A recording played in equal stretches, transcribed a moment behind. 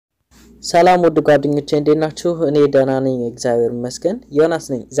ሰላም ወድ ጓደኞቼ እንዴት ናችሁ? እኔ ደህና ነኝ እግዚአብሔር ይመስገን። ዮናስ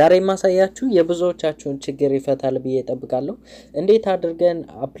ነኝ። ዛሬ ማሳያችሁ የብዙወችችሁን ችግር ይፈታል ብዬ እጠብቃለሁ። እንዴት አድርገን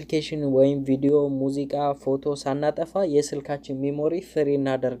አፕሊኬሽን ወይም ቪዲዮ፣ ሙዚቃ፣ ፎቶ ሳናጠፋ የስልካችን ሚሞሪ ፍሪ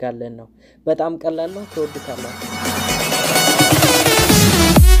እናደርጋለን ነው። በጣም ቀላል ነው፣ ትወዱታላችሁ።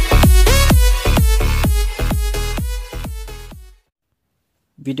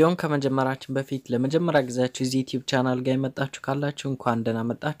 ቪዲዮን ከመጀመራችን በፊት ለመጀመሪያ ጊዜያችሁ እዚህ ዩቲዩብ ቻናል ጋር የመጣችሁ ካላችሁ እንኳን ደህና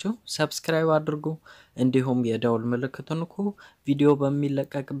መጣችሁ። ሰብስክራይብ አድርጉ፣ እንዲሁም የደውል ምልክቱን ንኩ። ቪዲዮ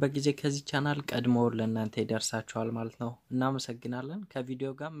በሚለቀቅበት ጊዜ ከዚህ ቻናል ቀድሞ ለእናንተ ይደርሳችኋል ማለት ነው። እናመሰግናለን።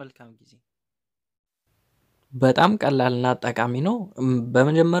 ከቪዲዮ ጋር መልካም ጊዜ። በጣም ቀላልና ጠቃሚ ነው።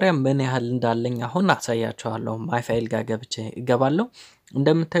 በመጀመሪያ ምን ያህል እንዳለኝ አሁን አሳያችኋለሁ። ማይ ፋይል ጋር እገባለሁ።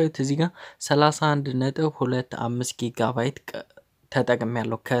 እንደምታዩት እዚህ ጋር 31.25 ጊጋባይት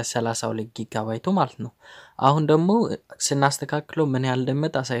ተጠቅሜያለሁ ከ32 ጊጋባይቱ ማለት ነው። አሁን ደግሞ ስናስተካክለው ምን ያህል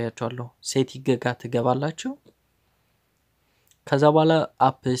እንደሚመጣ አሳያችኋለሁ። ሴቲንግ ጋር ትገባላችሁ። ከዛ በኋላ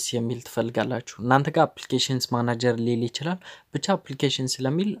አፕስ የሚል ትፈልጋላችሁ። እናንተ ጋር አፕሊኬሽንስ ማናጀር ሊል ይችላል። ብቻ አፕሊኬሽን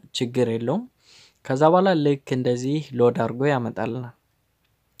ስለሚል ችግር የለውም። ከዛ በኋላ ልክ እንደዚህ ሎድ አድርጎ ያመጣልናል።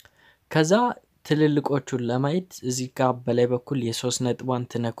 ከዛ ትልልቆቹን ለማየት እዚህ ጋር በላይ በኩል የ3 ነጥቧን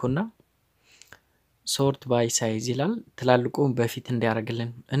ትነኩና ሶርት ባይ ሳይዝ ይላል። ትላልቁ በፊት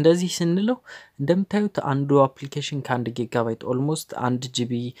እንዲያርግልን እንደዚህ ስንለው እንደምታዩት አንዱ አፕሊኬሽን ከ1 ጊጋባይት ኦልሞስት 1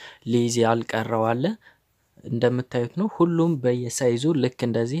 ጂቢ ሊይዝ ያልቀረው አለ። እንደምታዩት ነው። ሁሉም በየሳይዙ ልክ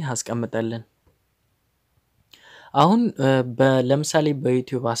እንደዚህ አስቀምጠልን። አሁን ለምሳሌ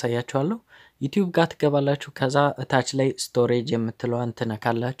በዩቲዩብ አሳያችኋለሁ። ዩቲዩብ ጋር ትገባላችሁ። ከዛ እታች ላይ ስቶሬጅ የምትለዋን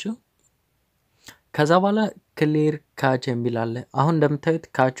ትነካላችሁ። ከዛ በኋላ ክሊር ካች የሚል አለ። አሁን እንደምታዩት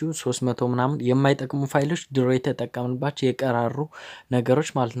ካቹ 300 ምናምን የማይጠቅሙ ፋይሎች ድሮ የተጠቀምንባቸው የቀራሩ ነገሮች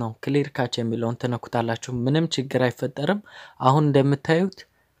ማለት ነው። ክሊር ካች የሚለውን ትነኩታላችሁ። ምንም ችግር አይፈጠርም። አሁን እንደምታዩት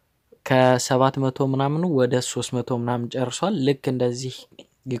ከ700 ምናምን ወደ 300 ምናምን ጨርሷል። ልክ እንደዚህ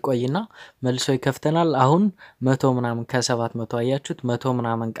ይቆይና መልሶ ይከፍተናል። አሁን 100 ምናምን ከ700 አያችሁት 100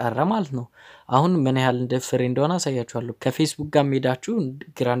 ምናምን ቀረ ማለት ነው። አሁን ምን ያህል ፍሪ እንደሆነ አሳያችኋለሁ። ከፌስቡክ ጋር ሄዳችሁ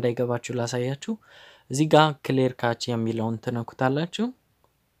ግራ እንዳይገባችሁ ላሳያችሁ። እዚህ ጋር ክሊር ካች የሚለውን ትነኩታላችሁ።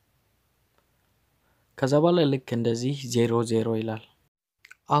 ከዛ በኋላ ልክ እንደዚህ 00 ይላል።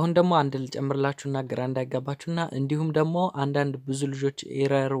 አሁን ደግሞ አንድ ልጨምርላችሁና ግራ እንዳይገባችሁና እንዲሁም ደግሞ አንዳንድ ብዙ ልጆች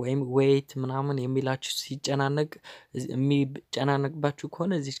ኤረር ወይም ዌይት ምናምን የሚላችሁ የሚጨናነቅባችሁ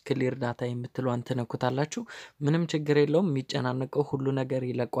ከሆነ እዚህ ክሊር ዳታ የምትለዋን ትነኩታላችሁ። ምንም ችግር የለውም። የሚጨናነቀው ሁሉ ነገር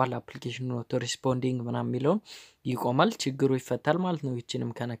ይለቋል። አፕሊኬሽኑ ኖት ሪስፖንዲንግ ምናምን የሚለውን ይቆማል። ችግሩ ይፈታል ማለት ነው።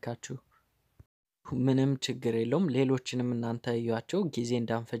 ይችንም ከነካችሁ ምንም ችግር የለውም። ሌሎችንም እናንተ እዩዋቸው ጊዜ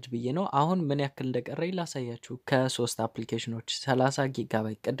እንዳንፈጅ ብዬ ነው። አሁን ምን ያክል እንደቀረኝ ላሳያችሁ። ከ3 አፕሊኬሽኖች 30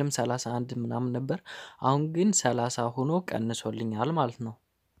 ጊጋባይት ቅድም 31 ምናምን ነበር። አሁን ግን 30 ሆኖ ቀንሶልኛል ማለት ነው።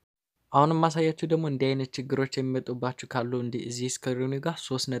 አሁን ማሳያችሁ ደግሞ እንዲህ አይነት ችግሮች የሚመጡባችሁ ካሉ እዚህ ስክሪኑ ጋር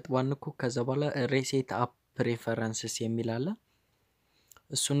 3 ነጥቧን ንኩ። ከዛ በኋላ ሬሴት አፕ ፕሬፈረንስስ የሚል አለ።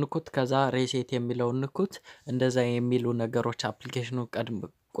 እሱን ንኩት። ከዛ ሬሴት የሚለውን ንኩት። እንደዛ የሚሉ ነገሮች አፕሊኬሽኑ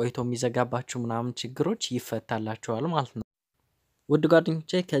ቆይቶ የሚዘጋባችሁ ምናምን ችግሮች ይፈታላችኋል ማለት ነው። ውድ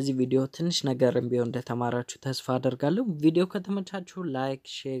ጓደኞቼ ከዚህ ቪዲዮ ትንሽ ነገርም ቢሆን እንደተማራችሁ ተስፋ አደርጋለሁ። ቪዲዮ ከተመቻችሁ ላይክ፣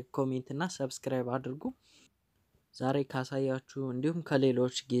 ሼር፣ ኮሜንት እና ሰብስክራይብ አድርጉ። ዛሬ ካሳያችሁ እንዲሁም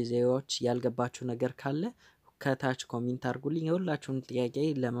ከሌሎች ጊዜዎች ያልገባችሁ ነገር ካለ ከታች ኮሜንት አድርጉልኝ። የሁላችሁን ጥያቄ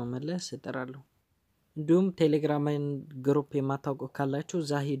ለመመለስ እጥራለሁ። እንዲሁም ቴሌግራም ግሩፕ የማታውቁ ካላችሁ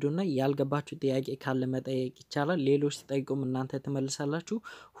እዛ ሄዱና ያልገባችሁ ጥያቄ ካለ መጠየቅ ይቻላል። ሌሎች ሲጠይቁም እናንተ ትመልሳላችሁ።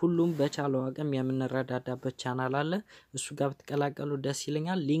 ሁሉም በቻለው አቅም የምንረዳዳበት ቻናል አለ። እሱ ጋር ብትቀላቀሉ ደስ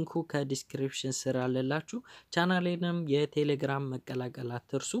ይለኛል። ሊንኩ ከዲስክሪፕሽን ስር አለላችሁ። ቻናሌንም የቴሌግራም መቀላቀል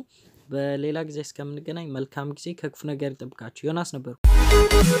አትርሱ። በሌላ ጊዜ እስከምንገናኝ መልካም ጊዜ። ከክፉ ነገር ይጠብቃችሁ። ዮናስ ነበርኩ።